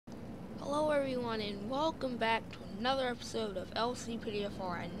everyone, and welcome back to another episode of LCPDFR.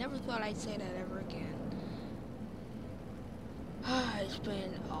 I never thought I'd say that ever again. It's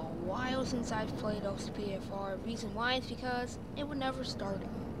been a while since I've played LCPDFR. Reason why is because it would never start up.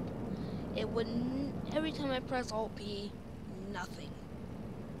 It wouldn't. Every time I press Alt P, nothing.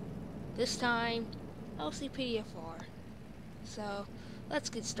 This time, LCPDFR. So, let's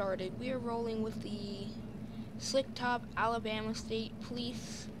get started. We are rolling with the Slick Top Alabama State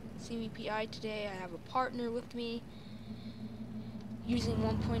Police CVPI today. I have a partner with me using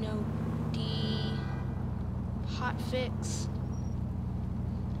 1.0D hotfix.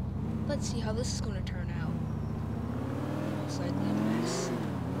 Let's see how this is going to turn out. Most likely a mess.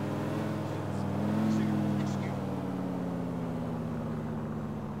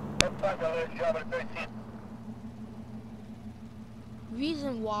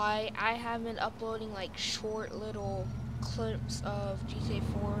 Reason why I have been uploading like short little clips of GTA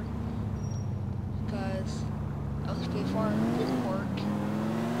 4 because LCPDFR didn't work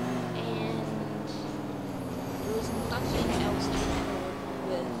and there was nothing else to record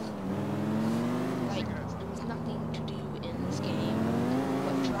with. Like, there was nothing to do in this game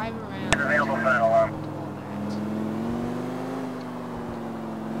but drive around and do all that.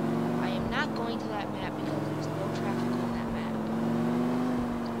 I am not going to that map because there's no traffic on that map.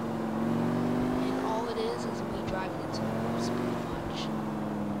 And all it is me driving in circles, pretty much.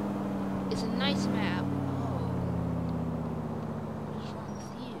 It's a nice map. Oh. What is wrong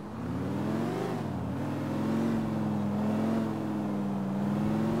with you?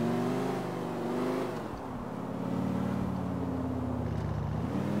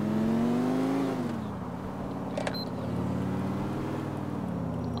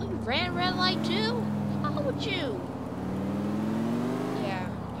 Oh, you ran red light too? How would you? Yeah,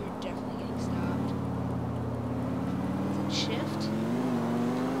 you're definitely getting stopped. Is it shift?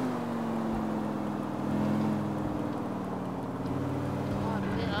 God,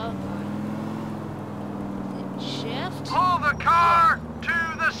 oh God. Is it shift? Pull the car to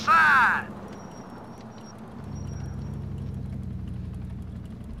the side.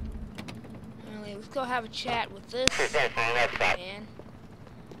 Anyway, let's go have a chat with this man.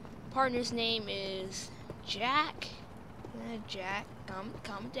 Partner's name is Jack. Jack,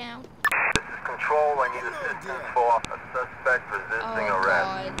 calm down. This is Control. I need assistance for a suspect resisting arrest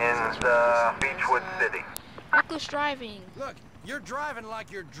God, in Beechwood City. Reckless driving. Look, you're driving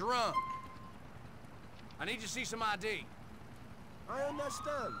like you're drunk. I need you to see some ID. I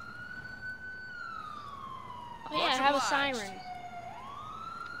understand. Oh yeah, I Much have a obliged. siren.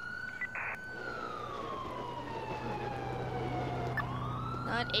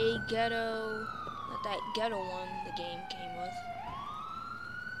 Not a ghetto, not that ghetto one the game came with.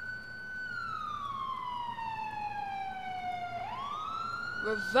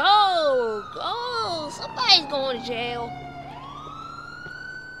 Revoke! Oh, somebody's going to jail.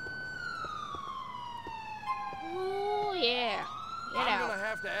 Oh yeah, get I'm out. gonna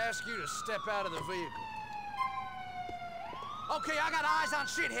have to ask you to step out of the vehicle. Okay, I got eyes on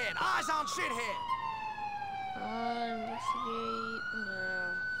shithead. Eyes on shithead. Investigate.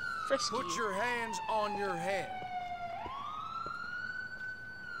 Frisky. Put your hands on your head.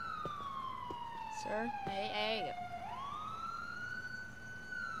 Sir, hey.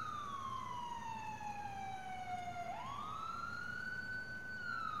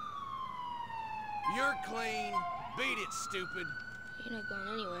 You're clean. Beat it, stupid. You're not going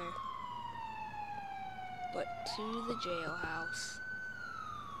anywhere. But to the jailhouse.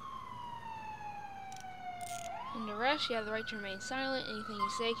 In the rest, you have the right to remain silent. Anything you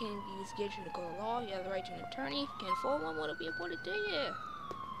say can be used against you in the court of law. You have the right to an attorney. If you can't afford one, what'll be important to you?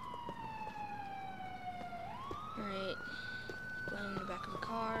 Alright. Go in the back of the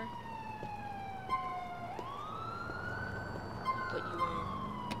car. Put you in.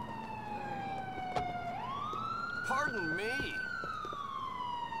 Alright. Pardon me.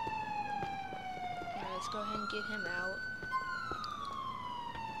 Alright, let's go ahead and get him out.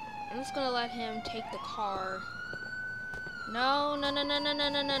 I'm just gonna let him take the car. No,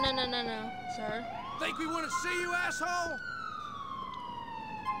 sir. Think we want to see you, asshole?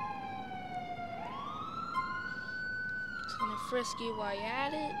 Just gonna frisk you while you're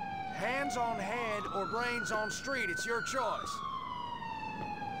at it. Hands on head or brains on street. It's your choice.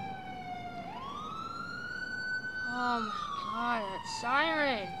 Oh my god, that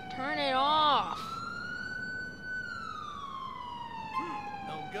siren! Turn it off!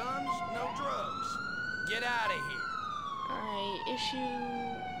 No guns, no drugs. Get out of here. Alright, issue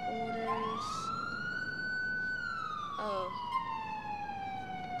orders. Oh.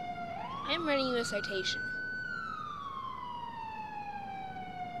 I'm writing you a citation.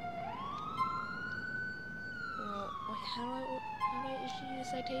 How do I issue you a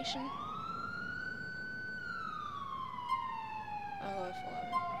citation? Oh,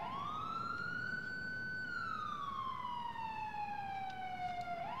 F11.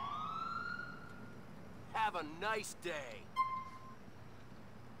 Have a nice day.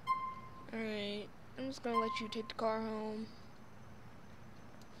 Alright, I'm just gonna let you take the car home.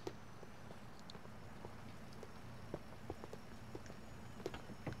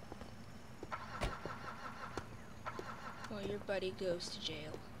 While your buddy goes to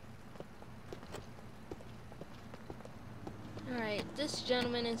jail. Alright, this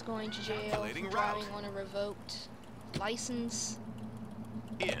gentleman is going to jail for Calculating driving route. on a revoked license.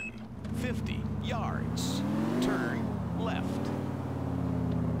 In 50 yards. Turn left.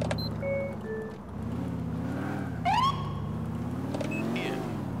 In.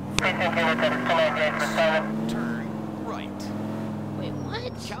 Turn right. Wait,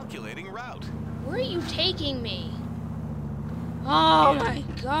 what? Calculating route. Where are you taking me? Oh my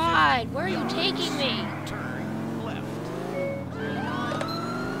god, where are you taking me? Turn left. You're not.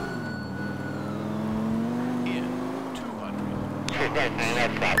 In 200.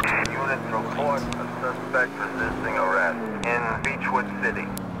 Units report a suspect resisting arrest in Beechwood City.